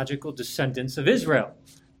biological descendants of Israel.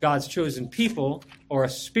 God's chosen people are a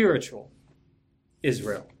spiritual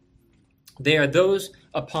Israel. They are those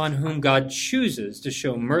upon whom God chooses to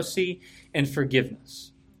show mercy and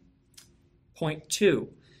forgiveness. Point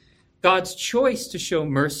 2, God's choice to show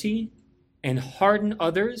mercy and harden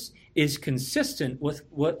others is consistent with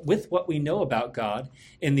what we know about God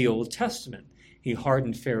in the Old Testament. He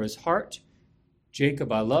hardened Pharaoh's heart.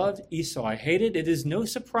 Jacob I loved, Esau I hated. It is no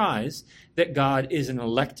surprise that God is an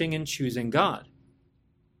electing and choosing God.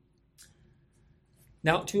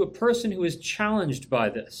 Now, to a person who is challenged by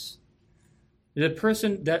this, the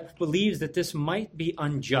person that believes that this might be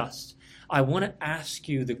unjust, I want to ask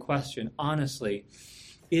you the question, honestly,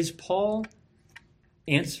 is Paul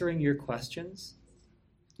answering your questions?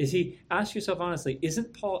 Ask yourself honestly,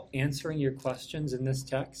 isn't Paul answering your questions in this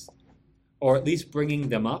text? Or at least bringing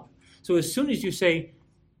them up? So as soon as you say,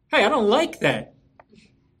 hey, I don't like that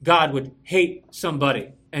God would hate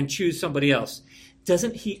somebody and choose somebody else,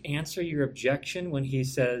 doesn't he answer your objection when he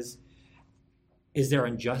says, is there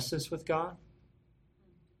injustice with God?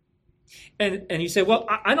 And you say, well,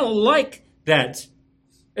 I don't like that.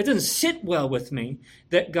 It doesn't sit well with me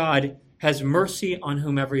that God has mercy on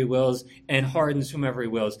whomever he wills and hardens whomever he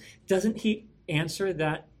wills. Doesn't he answer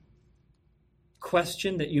that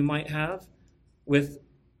question that you might have with,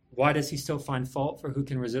 why does he still find fault for who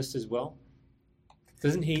can resist his will?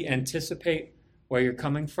 Doesn't he anticipate where you're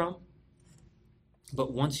coming from,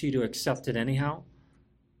 but wants you to accept it anyhow?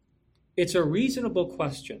 It's a reasonable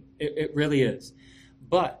question. It really is.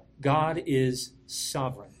 But God is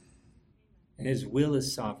sovereign, and his will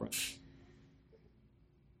is sovereign.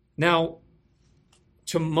 Now,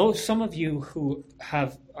 to some of you who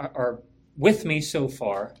are with me so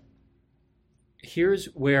far, here's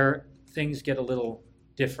where things get a little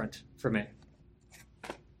different for me.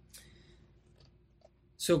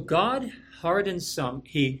 So God hardens some,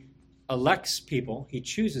 he elects people, he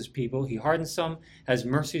chooses people, he hardens some, has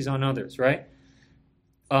mercies on others, right?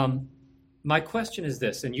 My question is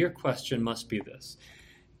this, and your question must be this.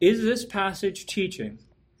 Is this passage teaching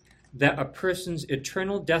that a person's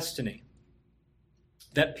eternal destiny,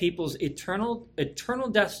 that people's eternal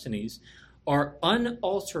destinies are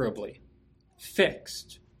unalterably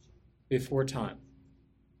fixed before time?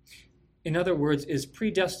 In other words, is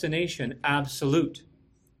predestination absolute?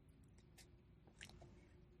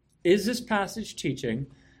 Is this passage teaching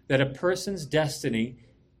that a person's destiny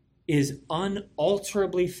is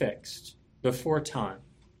unalterably fixed before time?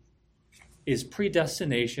 Is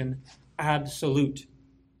predestination absolute?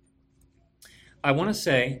 I want to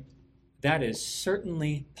say that is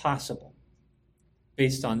certainly possible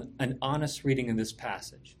based on an honest reading of this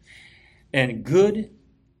passage. And good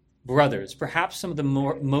brothers, perhaps some of the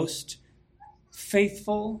most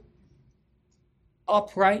faithful,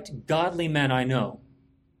 upright, godly men I know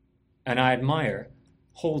and I admire,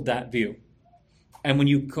 hold that view. And when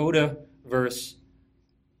you go to verse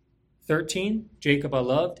 13, Jacob I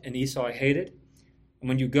loved and Esau I hated. And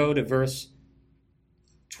when you go to verse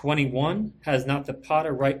 21, has not the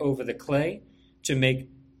potter right over the clay to make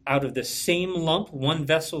out of the same lump one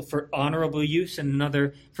vessel for honorable use and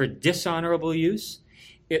another for dishonorable use?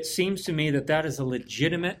 It seems to me that that is a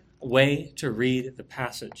legitimate way to read the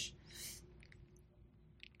passage.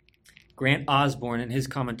 Grant Osborne in his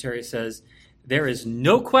commentary says, there is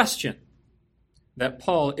no question that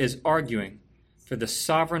Paul is arguing for the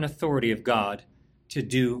sovereign authority of God to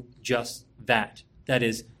do just that. That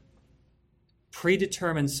is,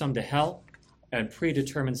 predetermine some to hell and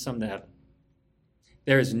predetermine some to heaven.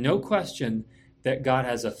 There is no question that God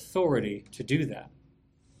has authority to do that.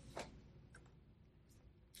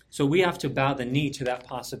 So we have to bow the knee to that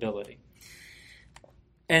possibility.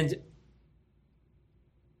 And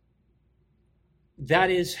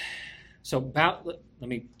that is, let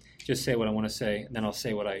me just say what I want to say, and then I'll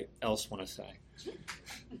say what I else want to say.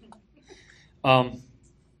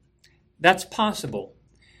 That's possible.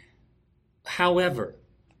 However,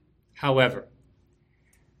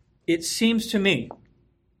 it seems to me,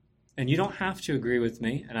 and you don't have to agree with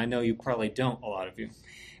me, and I know you probably don't, a lot of you,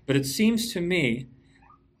 but it seems to me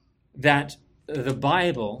that the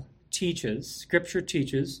Bible teaches, Scripture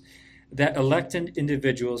teaches, that elected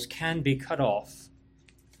individuals can be cut off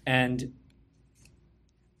and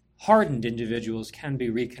hardened individuals can be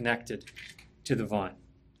reconnected to the vine.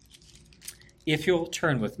 If you'll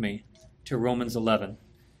turn with me to Romans 11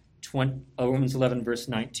 verse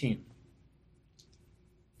 19.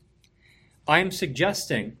 I am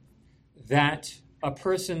suggesting that a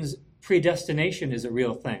person's predestination is a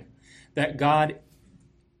real thing, that God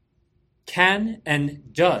can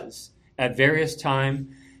and does at various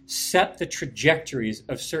times set the trajectories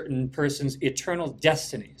of certain persons' eternal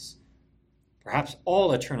destinies, perhaps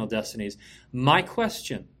all eternal destinies. My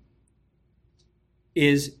question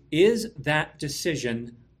is that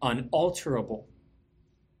decision unalterable?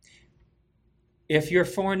 If you're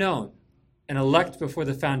foreknown and elect before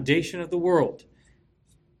the foundation of the world,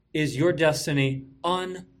 is your destiny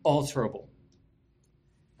unalterable?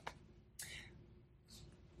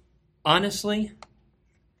 Honestly,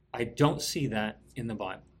 I don't see that in the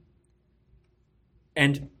Bible.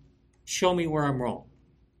 And show me where I'm wrong.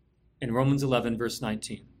 In Romans 11, verse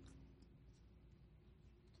 19.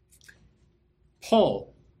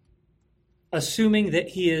 Paul, assuming that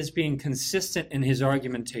he is being consistent in his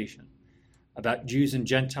argumentation about Jews and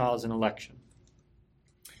Gentiles and election,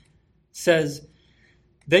 says,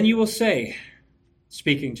 then you will say,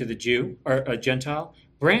 speaking to the Jew or a Gentile,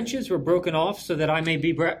 branches were broken off so that I may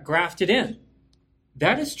be grafted in.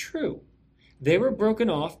 That is true. They were broken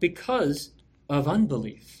off because of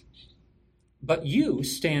unbelief. But you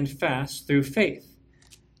stand fast through faith.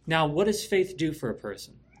 Now, what does faith do for a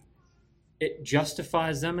person? It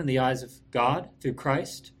justifies them in the eyes of God through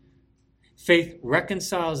Christ. Faith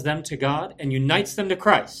reconciles them to God and unites them to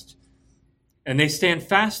Christ. And they stand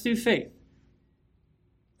fast through faith.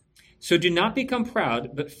 So do not become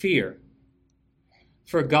proud, but fear.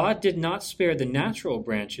 For God did not spare the natural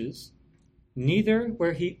branches, neither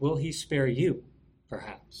will he spare you,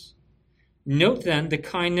 perhaps. Note then the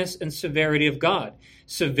kindness and severity of God.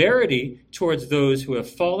 Severity towards those who have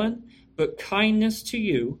fallen, but kindness to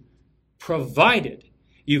you, provided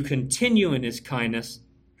you continue in his kindness.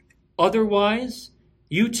 Otherwise,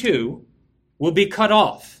 you too will be cut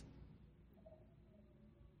off.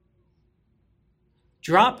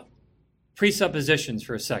 Drop presuppositions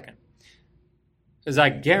for a second, because I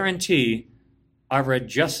guarantee I've read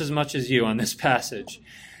just as much as you on this passage.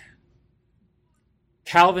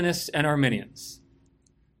 Calvinists and Arminians.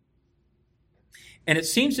 And it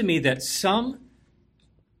seems to me that some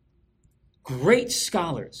great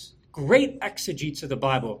scholars, great exegetes of the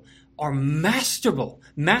Bible, are masterful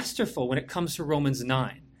when it comes to Romans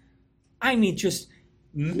 9. I mean, just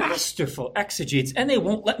masterful exegetes, and they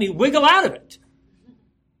won't let me wiggle out of it.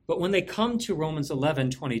 But when they come to Romans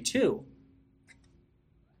 11:22,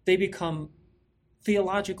 they become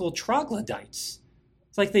theological troglodytes.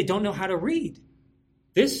 It's like they don't know how to read.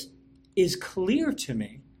 This is clear to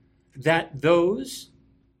me that those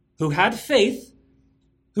who had faith,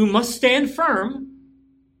 who must stand firm,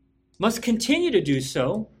 must continue to do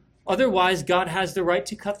so. Otherwise, God has the right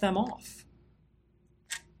to cut them off.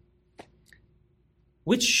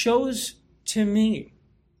 Which shows to me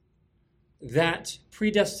that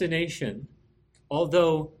predestination,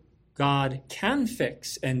 although God can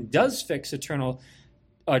fix and does fix eternal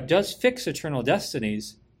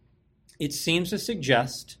destinies, it seems to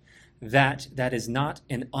suggest that that is not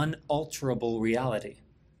an unalterable reality.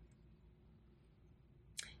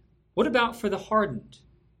 What about for the hardened?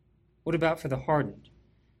 What about for the hardened?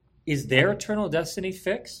 Is their eternal destiny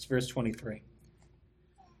fixed? Verse 23.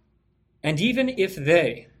 And even if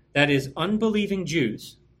they, that is, unbelieving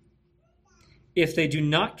Jews, if they do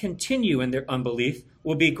not continue in their unbelief,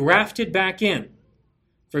 will be grafted back in,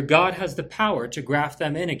 for God has the power to graft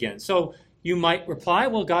them in again. So you might reply,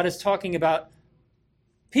 well, God is talking about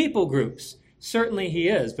people groups. Certainly he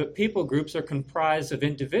is, but people groups are comprised of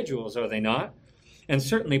individuals, are they not? And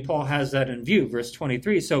certainly Paul has that in view, verse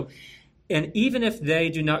 23. So, and even if they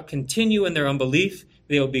do not continue in their unbelief,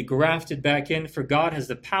 they will be grafted back in, for God has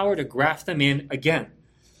the power to graft them in again.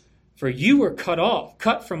 For you were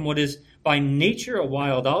cut from what is by nature a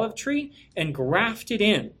wild olive tree, and grafted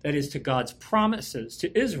in, that is, to God's promises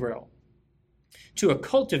to Israel, to a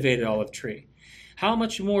cultivated olive tree. How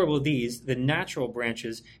much more will these, the natural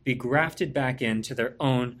branches, be grafted back into their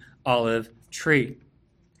own olive tree?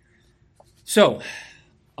 So,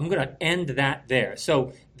 I'm going to end that there.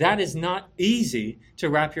 So, that is not easy to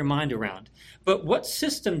wrap your mind around. But what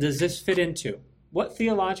system does this fit into? What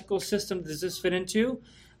theological system does this fit into?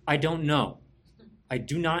 I don't know. I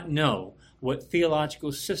do not know what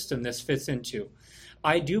theological system this fits into.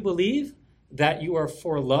 I do believe that you are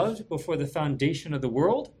foreloved before the foundation of the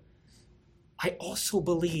world. I also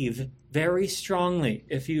believe very strongly,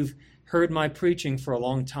 if you've heard my preaching for a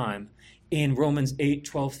long time, in Romans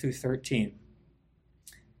 8:12 through 13.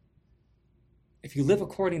 If you live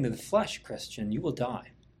according to the flesh, Christian, you will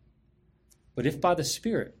die. But if by the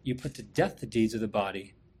Spirit you put to death the deeds of the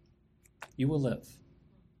body, you will live.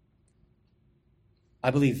 I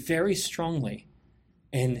believe very strongly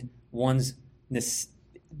in the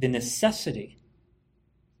necessity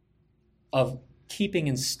of keeping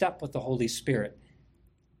in step with the Holy Spirit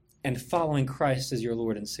and following Christ as your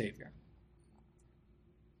Lord and Savior.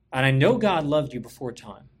 And I know God loved you before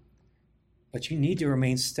time, but you need to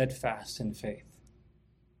remain steadfast in faith.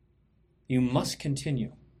 You must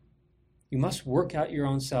continue. You must work out your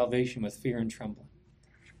own salvation with fear and trembling,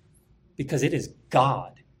 because it is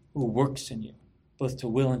God who works in you, both to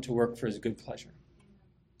will and to work for his good pleasure.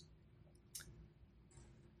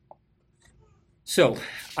 So,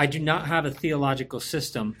 I do not have a theological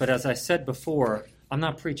system, but as I said before, I'm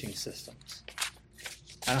not preaching systems.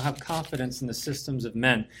 I don't have confidence in the systems of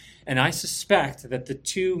men. And I suspect that the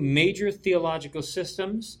two major theological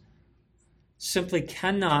systems simply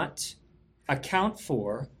cannot account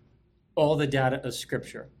for all the data of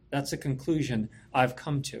Scripture. That's a conclusion I've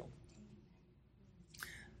come to.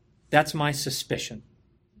 That's my suspicion.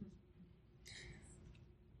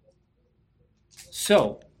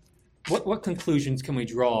 So, what conclusions can we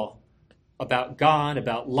draw about God,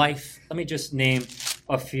 about life? Let me just name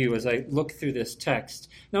a few as I look through this text.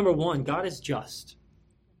 Number one, God is just.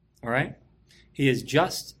 All right? He is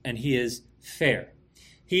just and he is fair.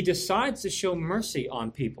 He decides to show mercy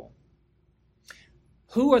on people.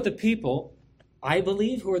 Who are the people, I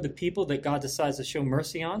believe, who are the people that God decides to show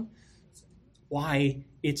mercy on? Why,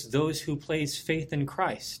 it's those who place faith in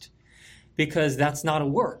Christ. Because that's not a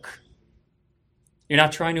work. You're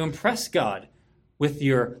not trying to impress God with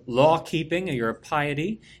your law-keeping or your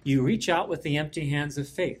piety. You reach out with the empty hands of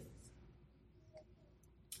faith.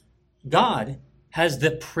 God has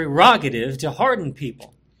the prerogative to harden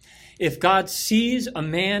people. If God sees a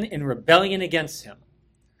man in rebellion against him,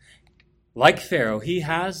 like Pharaoh, he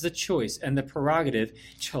has the choice and the prerogative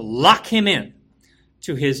to lock him in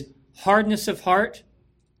to his hardness of heart,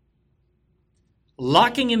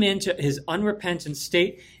 locking him into his unrepentant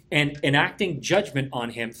state and enacting judgment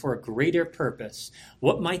on him for a greater purpose.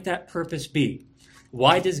 What might that purpose be?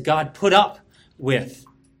 Why does God put up with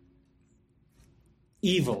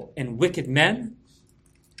evil and wicked men?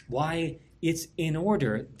 Why, it's in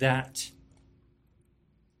order that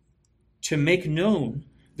to make known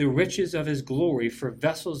the riches of his glory for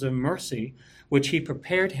vessels of mercy, which he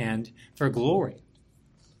prepared hand for glory.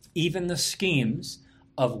 Even the schemes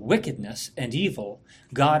of wickedness and evil,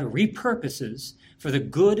 God repurposes for the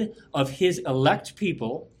good of his elect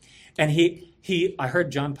people. And I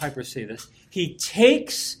heard John Piper say this, he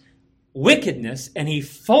takes wickedness and he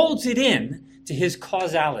folds it in to his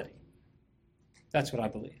causality. That's what I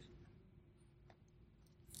believe.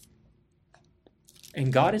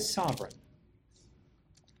 And God is sovereign.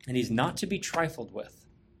 And he's not to be trifled with.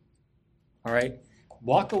 All right?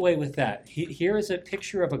 Walk away with that. Here is a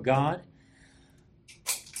picture of a God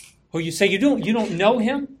who you say you don't know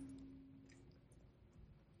him,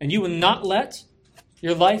 and you will not let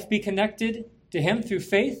your life be connected to him through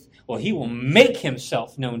faith. Well, he will make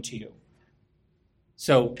himself known to you.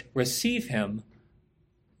 So receive him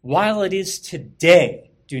while it is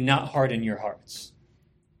today. Do not harden your hearts.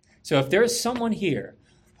 So if there is someone here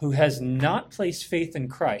who has not placed faith in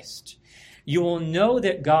Christ, you will know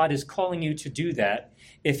that God is calling you to do that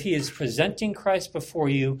if he is presenting Christ before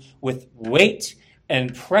you with weight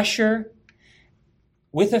and pressure,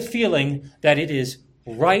 with a feeling that it is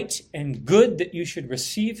right and good that you should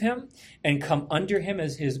receive him and come under him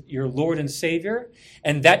as your Lord and Savior,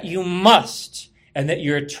 and that you must, and that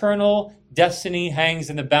your eternal destiny hangs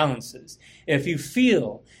in the balances. If you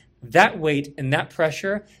feel that weight and that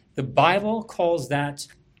pressure, the Bible calls that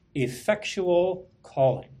effectual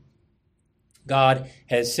calling. God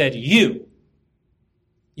has said, you,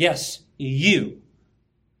 yes, you,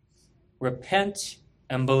 repent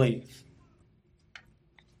and believe.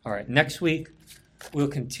 All right, next week we'll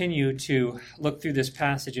continue to look through this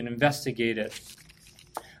passage and investigate it.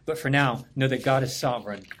 But for now, know that God is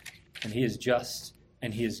sovereign, and he is just,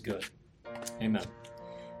 and he is good. Amen.